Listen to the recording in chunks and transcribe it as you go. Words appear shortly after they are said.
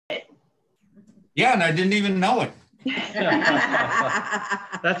Yeah, and I didn't even know it.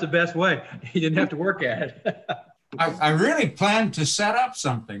 That's the best way. You didn't have to work at it. I really planned to set up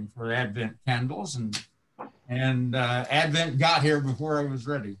something for Advent candles, and Advent got here before I was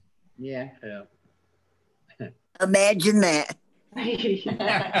ready. Yeah. Imagine that.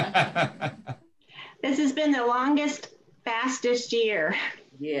 This has been the longest, fastest year.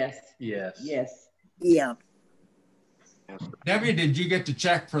 Yes. Yes. Yes. Yeah. Debbie, did you get to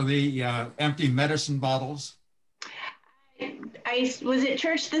check for the empty medicine bottles? I was at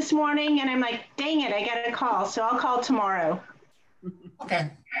church this morning and I'm like, dang it, I got a call. So I'll call tomorrow.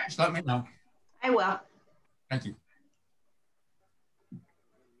 Okay, just let me know. I will. Thank you.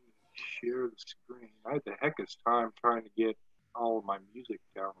 Share the screen. I had the heckest time trying to get all of my music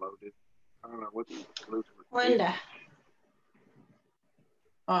downloaded. I don't know what the solution was. Linda.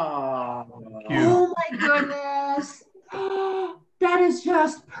 Oh my goodness. That is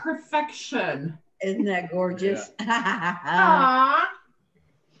just perfection. Isn't that gorgeous? Aww.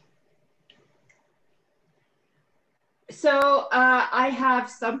 So I have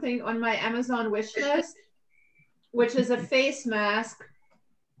something on my Amazon wish list, which is a face mask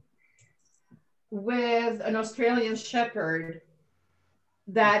with an Australian Shepherd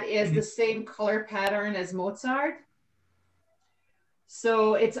that is the same color pattern as Mozart.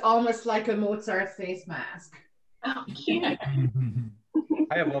 So it's almost like a Mozart face mask. Oh, cute.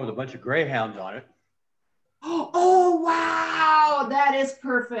 I have one with a bunch of greyhounds on it. Oh, wow. That is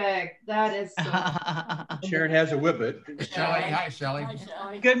perfect. That is so Sharon has a whippet. Shelley, hi, Shelley.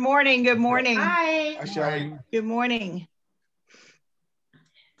 Good morning. Good morning. Hi. Hi, Shelley. Good morning.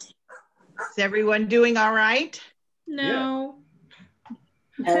 Is everyone doing all right? No.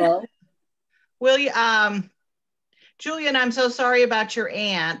 Hello. Julian, I'm so sorry about your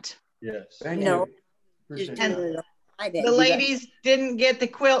aunt. Yes. Thank No. you. Just And doing it. the ladies didn't get the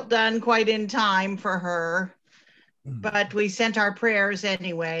quilt done quite in time for her, but we sent our prayers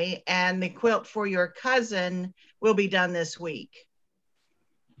anyway, and the quilt for your cousin will be done this week.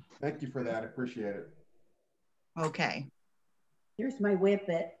 Thank you for that. I appreciate it. Okay. Here's my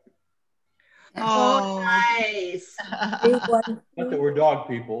whippet. Oh, nice. Big one, Not that we're dog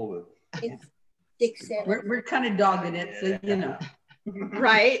people, but 6, 7. We're kind of dogging it, so you know.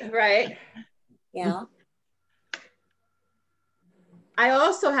 Right. Yeah. I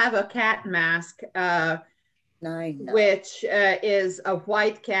also have a cat mask, 9. which is a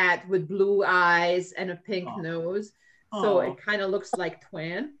white cat with blue eyes and a pink nose. So it kind of looks like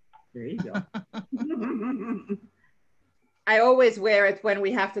twin. There you go. I always wear it when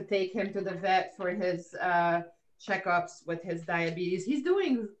we have to take him to the vet for his checkups with his diabetes. He's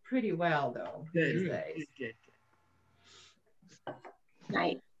doing pretty well though these days. Good.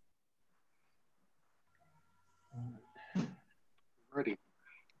 Nice. Ready.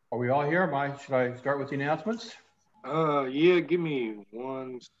 are we all here? Should I start with the announcements? Yeah, give me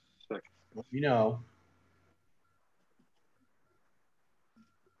 1 second. Let me know.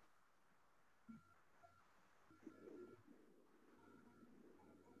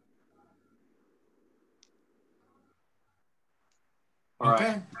 All right.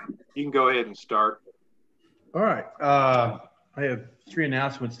 Okay. You can go ahead and start. All right. I have 3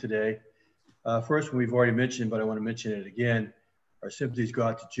 announcements today. First one we've already mentioned, but I want to mention it again. Our sympathies go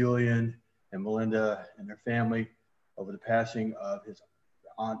out to Julian and Melinda and their family over the passing of his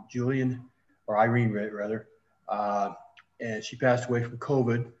aunt Julian, or Irene rather. And she passed away from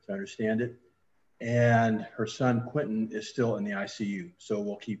COVID, as I understand it. And her son Quentin is still in the ICU. So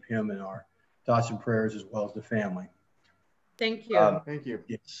we'll keep him in our thoughts and prayers as well as the family. Thank you. Thank you.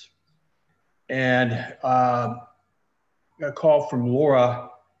 Yes. And a call from Laura.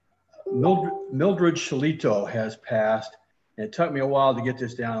 Mildred Shalito has passed. And it took me a while to get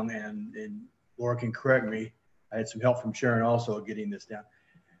this down, and Laura can correct me. I had some help from Sharon also getting this down.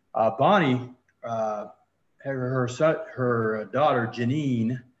 Bonnie, her daughter,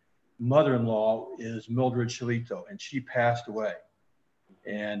 Janine, mother-in-law is Mildred Shalito, and she passed away.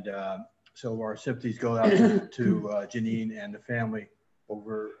 And so our sympathies go out to Janine and the family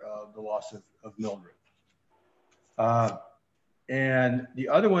over the loss of Mildred. And the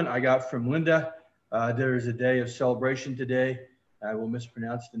other one I got from Linda, there is a day of celebration today. I will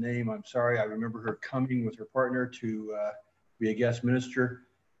mispronounce the name. I'm sorry. I remember her coming with her partner to be a guest minister.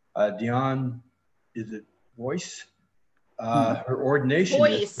 Dion, is it Boyce? Her ordination.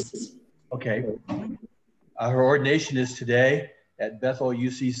 Boyce. Okay. Her ordination is today at Bethel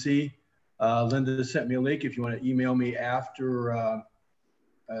UCC. Linda sent me a link. If you want to email me after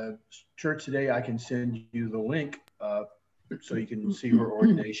church today, I can send you the link so you can see her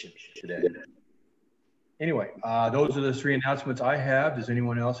ordination today. Anyway, those are the three announcements I have. Does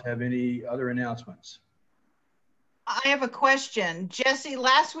anyone else have any other announcements? I have a question. Jesse,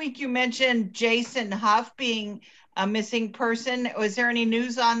 last week you mentioned Jason Huff being a missing person. Was there any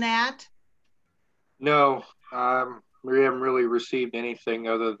news on that? No, we haven't really received anything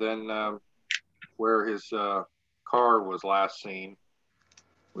other than where his car was last seen,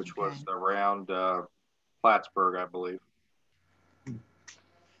 which was around Plattsburgh, I believe.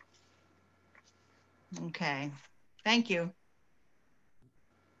 Okay, thank you.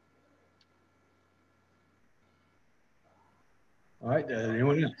 All right,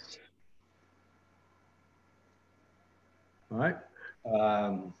 anyone else? All right.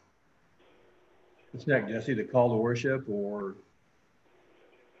 What's next, Jesse? The call to worship or?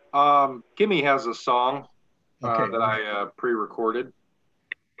 Kimmy has a song Okay. that I pre-recorded.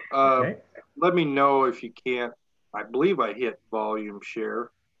 Okay. Let me know if you can't. I believe I hit volume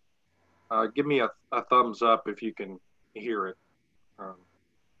share. Give me a thumbs up if you can hear it.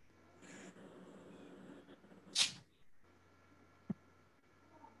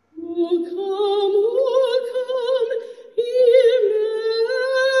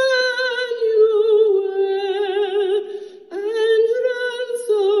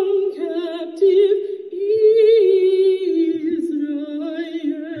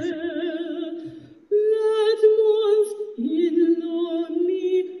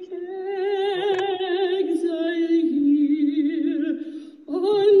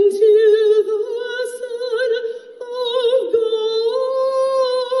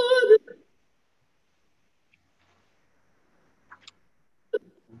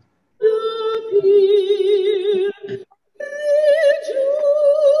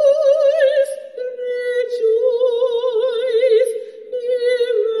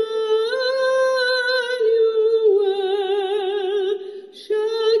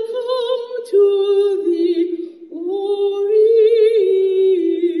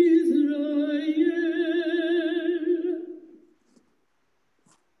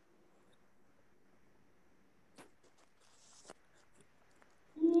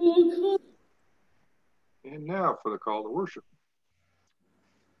 And now for the call to worship.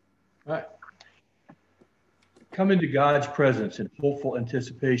 All right. Come into God's presence in hopeful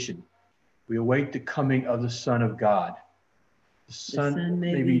anticipation. We await the coming of the Son of God. The sun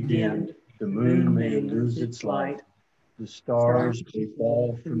may be dimmed, the moon may lose its light, the stars may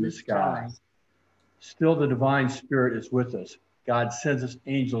fall from the sky. Still the divine spirit is with us. God sends us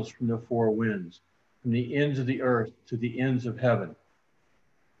angels from the four winds, from the ends of the earth to the ends of heaven.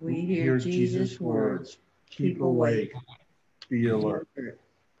 We hear Jesus' words. Keep awake, be alert.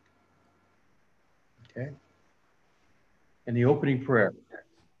 Okay. And the opening prayer.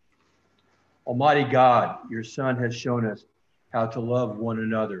 Almighty God, your Son has shown us how to love one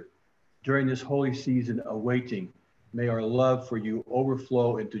another. During this holy season of waiting, may our love for you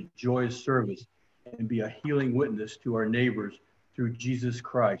overflow into joyous service and be a healing witness to our neighbors through Jesus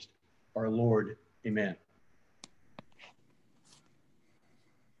Christ, our Lord. Amen.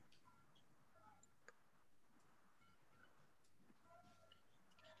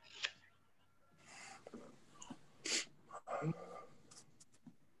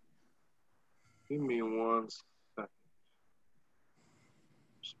 Give me 1 second.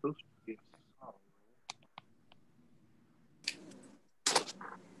 It's supposed to be a song.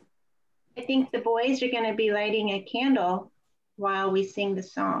 I think the boys are going to be lighting a candle while we sing the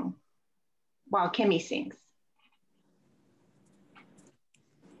song, while Kimmy sings.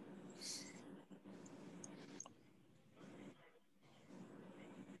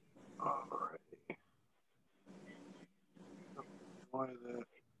 All right. Why that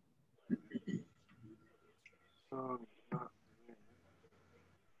song is not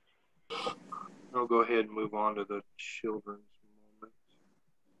there. I'll go ahead and move on to the children's moment.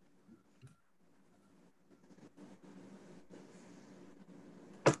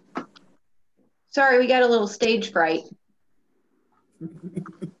 Sorry, we got a little stage fright.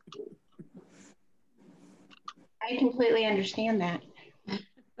 I completely understand that.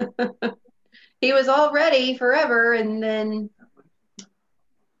 He was all ready forever, and then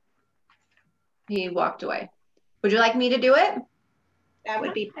he walked away. Would you like me to do it? That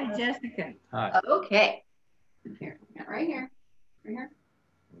would be Hi, Jessica. Hi. Okay. Here, right here. Right here.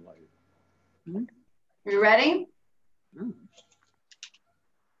 You ready?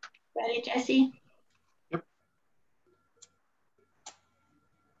 ready, Jesse. Yep.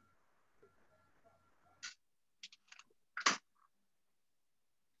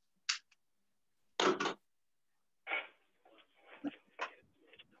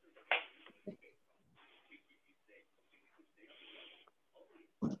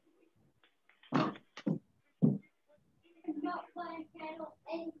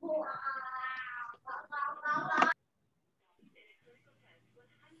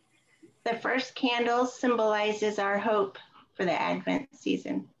 first candle symbolizes our hope for the Advent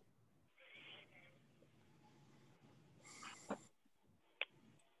season.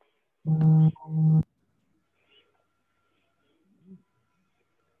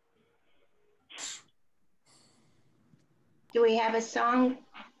 Do we have a song,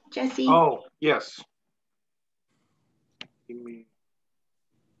 Jesse? Oh, yes. Give me.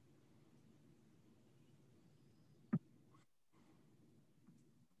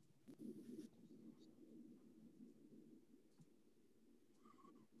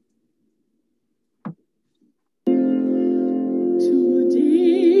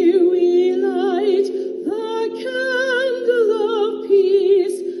 Today we light the candle of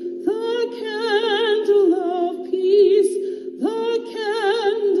peace, the candle of peace, the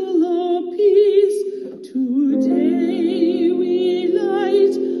candle of peace. Today we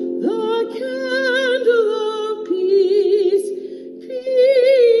light the candle of peace,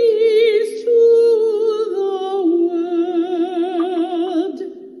 peace to the world.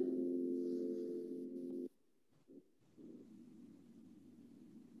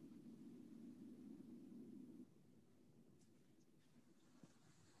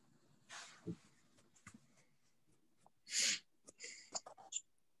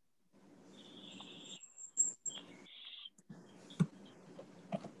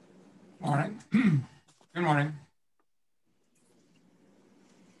 Morning. Good morning.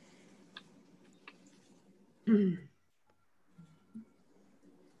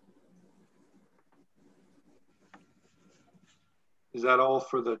 Is that all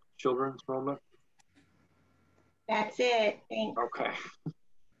for the children's moment? That's it. Thanks. Okay.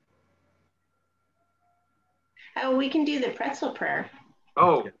 Oh, we can do the pretzel prayer.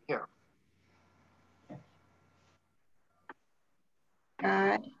 Oh, yeah.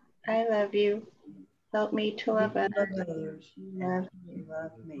 God, I love you. Help me to love others. Love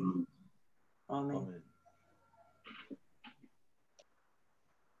me. Amen.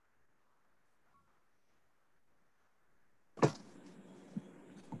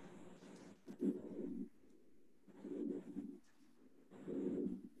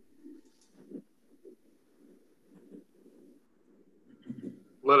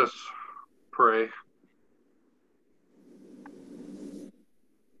 Let us pray.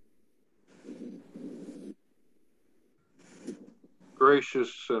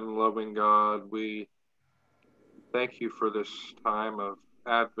 Gracious and loving God, we thank you for this time of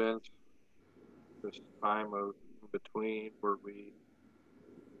Advent, this time of in between where we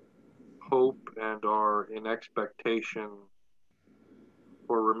hope and are in expectation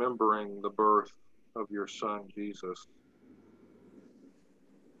for remembering the birth of your Son, Jesus.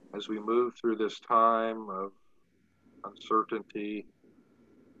 As we move through this time of uncertainty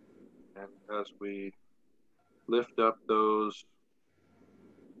and as we lift up those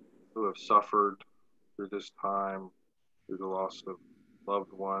who have suffered through this time, through the loss of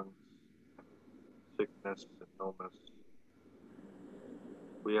loved ones, sickness and illness,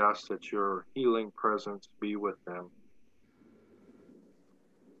 we ask that your healing presence be with them.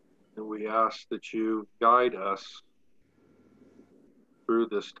 And we ask that you guide us through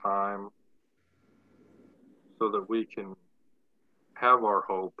this time so that we can have our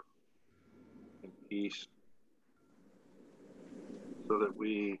hope and peace, so that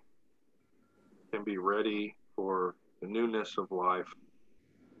we can be ready for the newness of life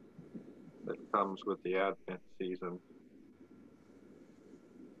that comes with the Advent season.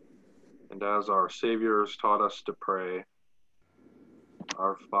 And as our Savior has taught us to pray,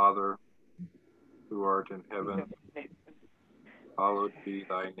 our Father, who art in heaven, hallowed be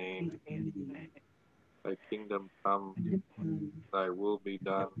thy name. Thy kingdom come, thy will be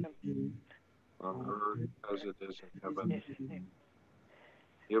done on earth as it is in heaven.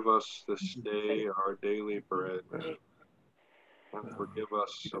 Give us this day our daily bread, and forgive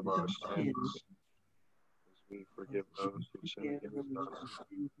us of our sins, as we forgive those who sin against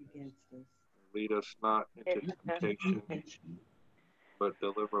us. Lead us not into temptation, but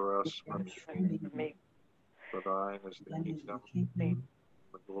deliver us from evil. For thine is the kingdom,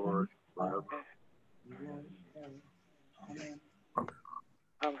 the glory forever.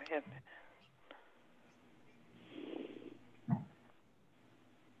 Amen.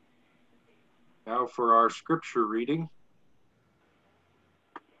 Now for our scripture reading.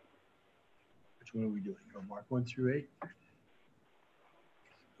 Which one are we doing? Oh, Mark 1 through 8?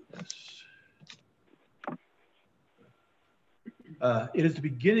 Yes. It is the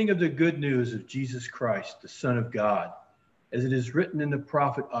beginning of the good news of Jesus Christ, the Son of God, as it is written in the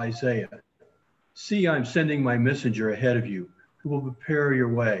prophet Isaiah. See, I'm sending my messenger ahead of you, who will prepare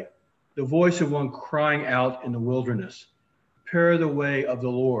your way. The voice of one crying out in the wilderness, prepare the way of the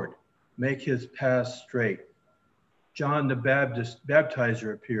Lord, make his path straight. John the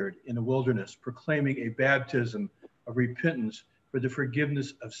baptizer appeared in the wilderness, proclaiming a baptism of repentance for the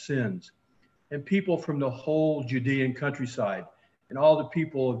forgiveness of sins. And people from the whole Judean countryside and all the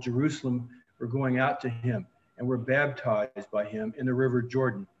people of Jerusalem were going out to him and were baptized by him in the river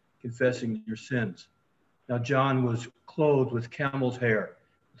Jordan, confessing their sins. Now John was clothed with camel's hair,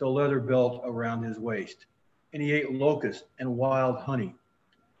 with a leather belt around his waist, and he ate locusts and wild honey.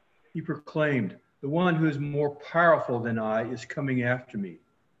 He proclaimed, "The one who is more powerful than I is coming after me.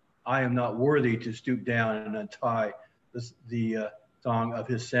 I am not worthy to stoop down and untie the thong of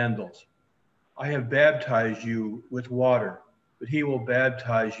his sandals. I have baptized you with water, but he will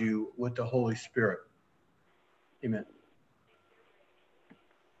baptize you with the Holy Spirit." Amen.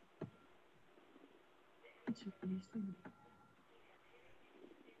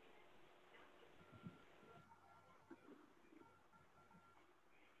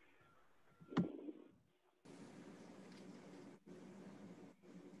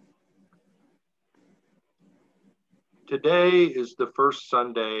 Today is the first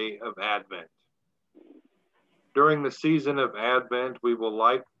Sunday of Advent. During the season of Advent, we will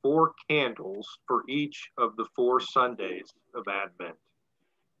light 4 candles for each of the 4 Sundays of Advent.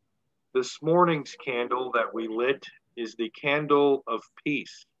 This morning's candle that we lit is the candle of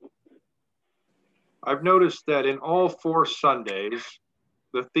peace. I've noticed that in all 4 Sundays,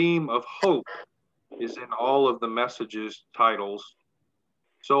 the theme of hope is in all of the messages titles.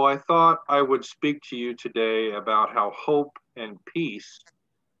 So I thought I would speak to you today about how hope and peace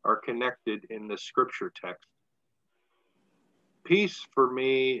are connected in the scripture text. Peace for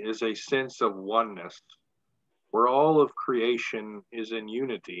me is a sense of oneness, where all of creation is in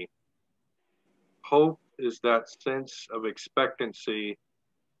unity. Hope is that sense of expectancy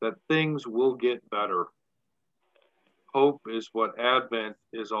that things will get better. Hope is what Advent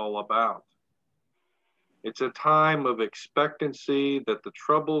is all about. It's a time of expectancy that the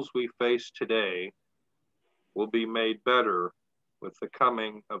troubles we face today will be made better with the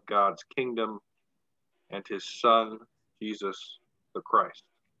coming of God's kingdom and his Son, Jesus the Christ.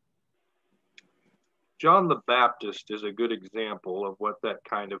 John the Baptist is a good example of what that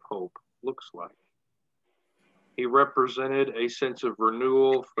kind of hope looks like. He represented a sense of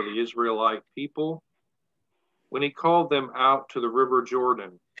renewal for the Israelite people when he called them out to the river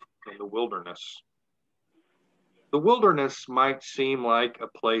Jordan in the wilderness. The wilderness might seem like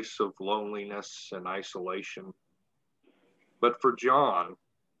a place of loneliness and isolation, but for John,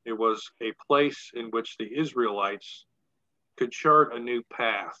 it was a place in which the Israelites could chart a new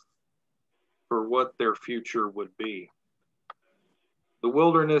path for what their future would be. The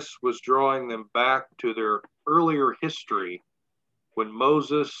wilderness was drawing them back to their earlier history when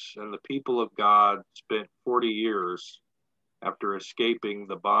Moses and the people of God spent 40 years after escaping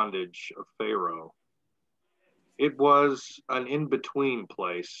the bondage of Pharaoh. It was an in-between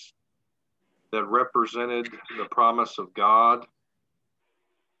place that represented the promise of God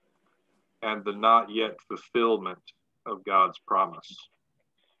and the not yet fulfillment of God's promise.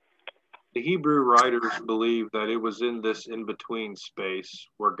 The Hebrew writers believe that it was in this in-between space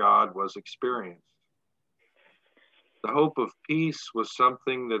where God was experienced. The hope of peace was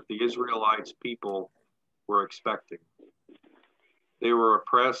something that the Israelites people were expecting. They were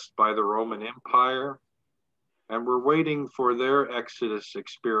oppressed by the Roman Empire and were waiting for their Exodus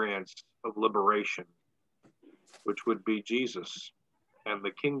experience of liberation, which would be Jesus and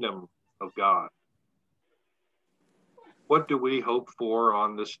the kingdom of God. What do we hope for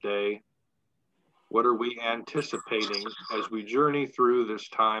on this day? What are we anticipating as we journey through this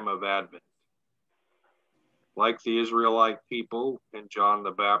time of Advent? Like the Israelite people and John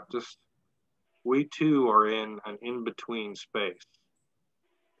the Baptist, we too are in an in-between space,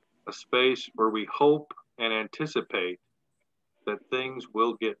 a space where we hope and anticipate that things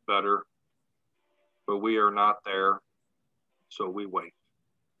will get better, but we are not there, so we wait.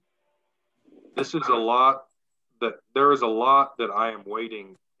 There is a lot that I am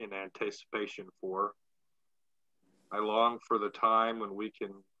waiting in anticipation for. I long for the time when we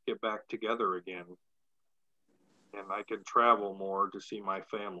can get back together again and I can travel more to see my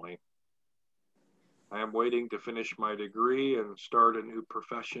family. I am waiting to finish my degree and start a new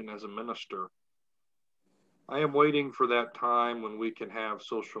profession as a minister. I am waiting for that time when we can have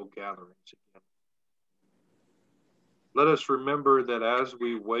social gatherings again. Let us remember that as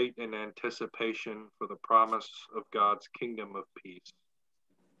we wait in anticipation for the promise of God's kingdom of peace,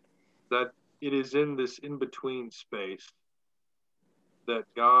 that it is in this in-between space that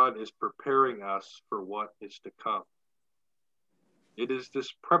God is preparing us for what is to come. It is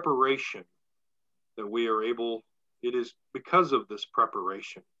this preparation that we are able, it is because of this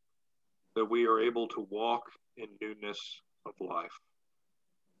preparation that we are able to walk in newness of life.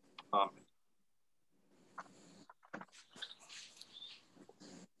 Amen.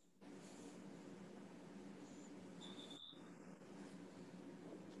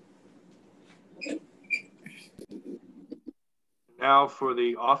 Now for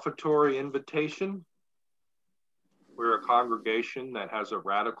the offertory invitation. We're a congregation that has a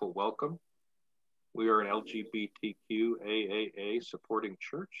radical welcome. We are an LGBTQ AAA supporting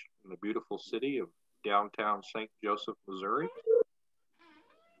church in the beautiful city of downtown St. Joseph, Missouri.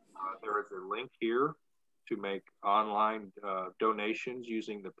 There is a link here to make online donations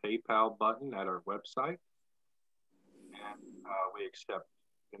using the PayPal button at our website. And we accept,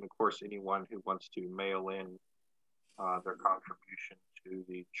 and of course, anyone who wants to mail in their contribution to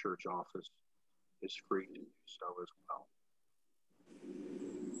the church office is free to do so as well.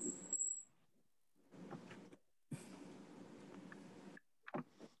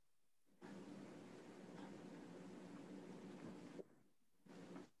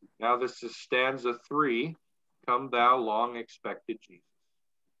 Now this is stanza 3, Come Thou Long Expected Jesus.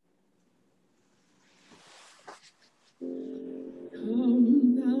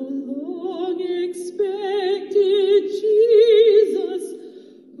 Come thou long expected Jesus,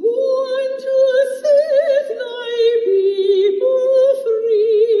 born to set thy people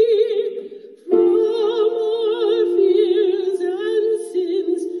free from our fears and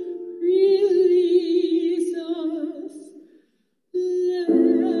sins. Release us. Let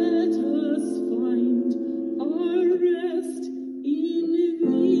us find our rest in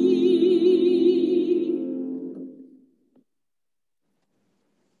thee.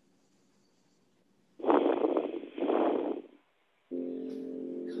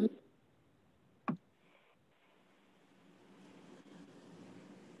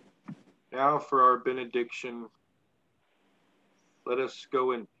 Now for our benediction, let us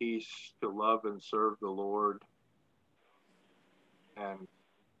go in peace to love and serve the Lord and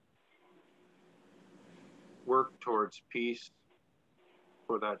work towards peace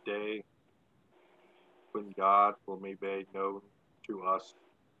for that day when God will be made known to us.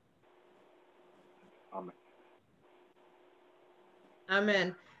 Amen.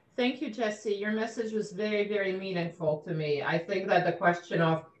 Amen. Thank you, Jesse. Your message was very, very meaningful to me. I think that the question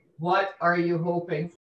of what are you hoping